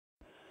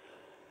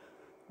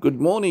Good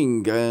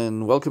morning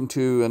and welcome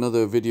to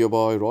another video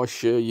by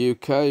Russia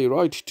UK.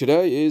 Right,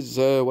 today is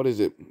what is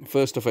it?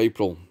 1st of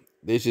April.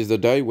 This is the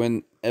day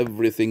when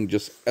everything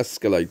just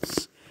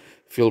escalates.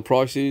 Fuel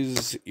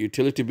prices,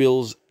 utility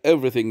bills,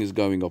 everything is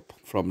going up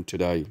from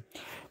today.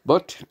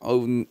 But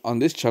on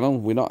this channel,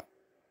 we're not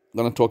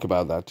going to talk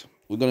about that.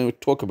 We're going to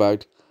talk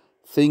about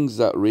things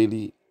that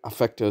really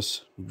affect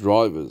us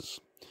drivers.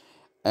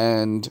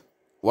 And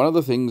one of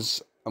the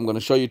things I'm going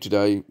to show you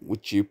today,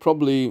 which you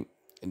probably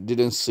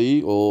didn't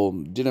see or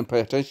didn't pay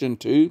attention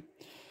to,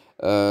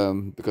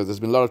 because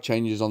there's been a lot of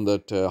changes on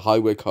that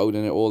highway code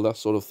and all that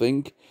sort of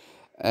thing.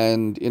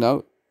 And,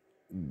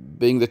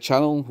 being the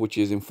channel which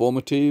is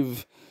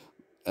informative,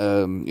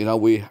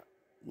 we're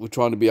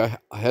trying to be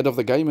ahead of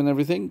the game and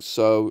everything.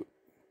 So,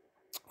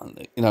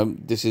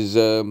 this is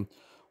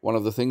one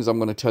of the things I'm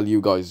going to tell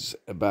you guys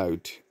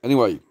about.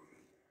 Anyway,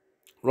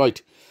 right.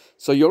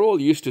 So you're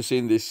all used to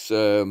seeing this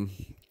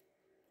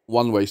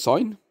one-way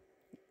sign,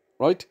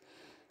 right?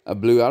 A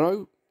blue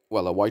arrow,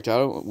 well, a white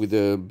arrow with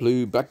a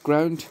blue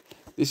background.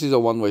 This is a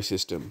one-way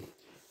system.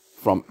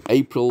 From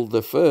April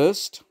the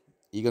 1st,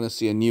 you're going to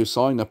see a new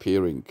sign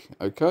appearing,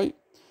 okay?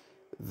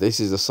 This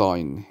is a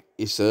sign.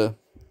 It's a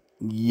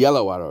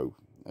yellow arrow,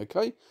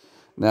 okay?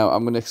 Now,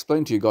 I'm going to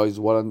explain to you guys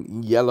what a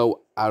yellow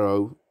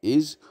arrow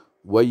is,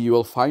 where you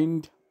will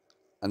find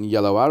a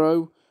yellow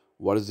arrow,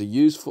 what is it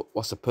used for,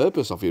 what's the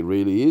purpose of it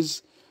really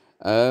is,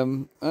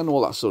 and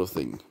all that sort of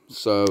thing.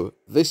 So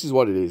this is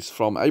what it is.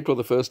 From April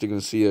the 1st, you're going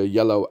to see a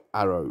yellow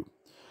arrow.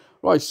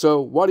 Right, so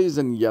what is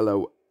a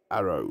yellow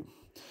arrow?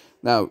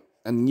 Now,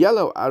 a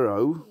yellow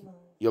arrow,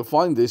 you'll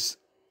find this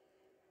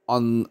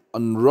on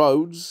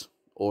roads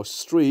or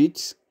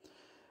streets,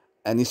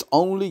 and it's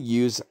only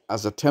used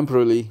as a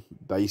temporary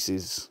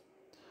basis.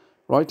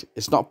 Right?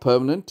 It's not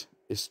permanent,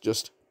 it's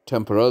just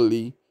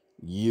temporarily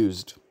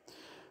used.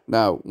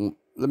 Now,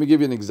 let me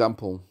give you an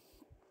example.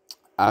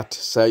 At,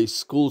 say,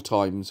 school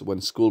times, when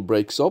school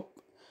breaks up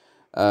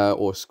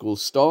or school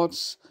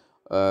starts,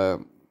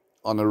 on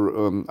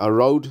a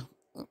road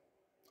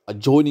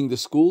adjoining the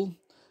school,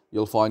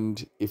 you'll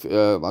find if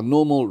a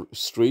normal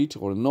street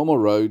or a normal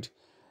road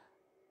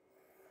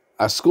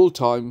at school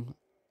time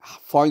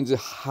finds it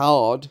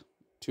hard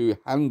to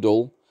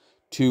handle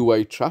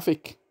two-way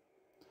traffic.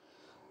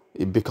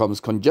 It becomes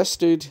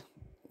congested,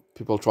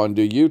 people try and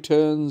do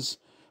U-turns,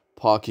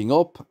 parking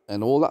up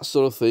and all that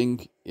sort of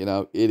thing.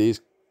 It is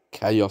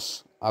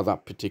chaos at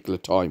that particular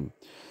time.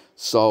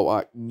 So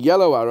a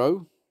yellow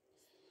arrow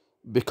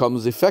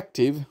becomes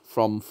effective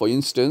from, for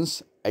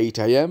instance, 8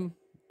 a.m.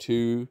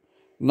 to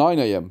 9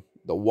 a.m.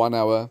 the 1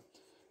 hour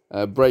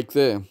break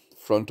there,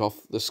 front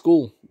of the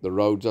school, the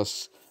road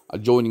just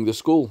adjoining the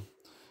school.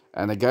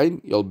 And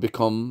again, you'll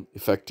become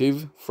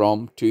effective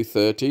from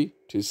 2:30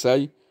 to,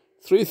 say,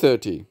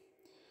 3:30.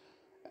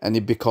 And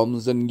it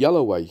becomes a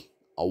yellow way,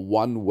 a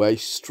one-way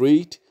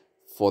street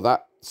for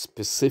that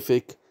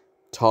specific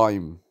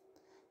time.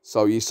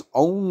 So it's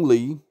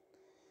only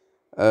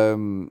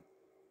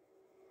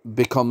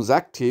becomes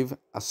active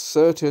at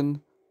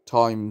certain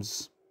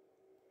times,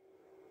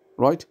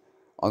 right?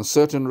 On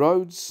certain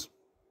roads,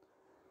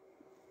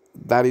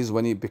 that is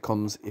when it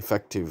becomes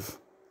effective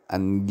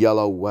and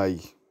yellow way.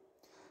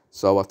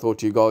 So I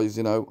thought you guys,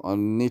 I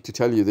need to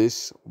tell you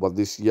this, what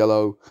this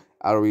yellow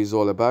arrow is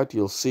all about.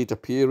 You'll see it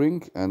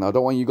appearing, and I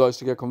don't want you guys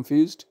to get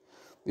confused,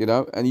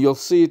 and you'll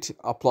see it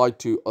applied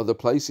to other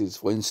places.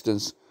 For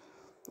instance,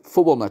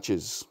 football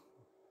matches,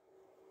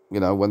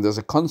 when there's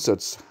a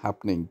concerts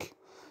happening,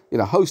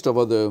 a host of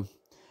other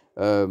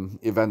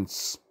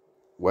events,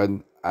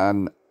 when a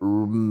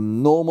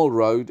normal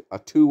road, a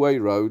two-way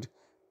road,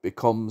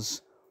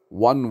 becomes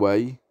one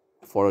way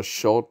for a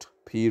short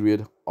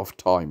period of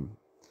time.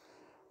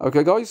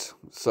 Okay, guys,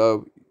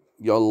 so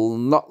you're a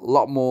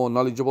lot more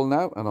knowledgeable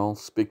now, and I'll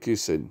speak to you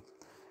soon.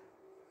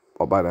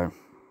 Bye-bye now.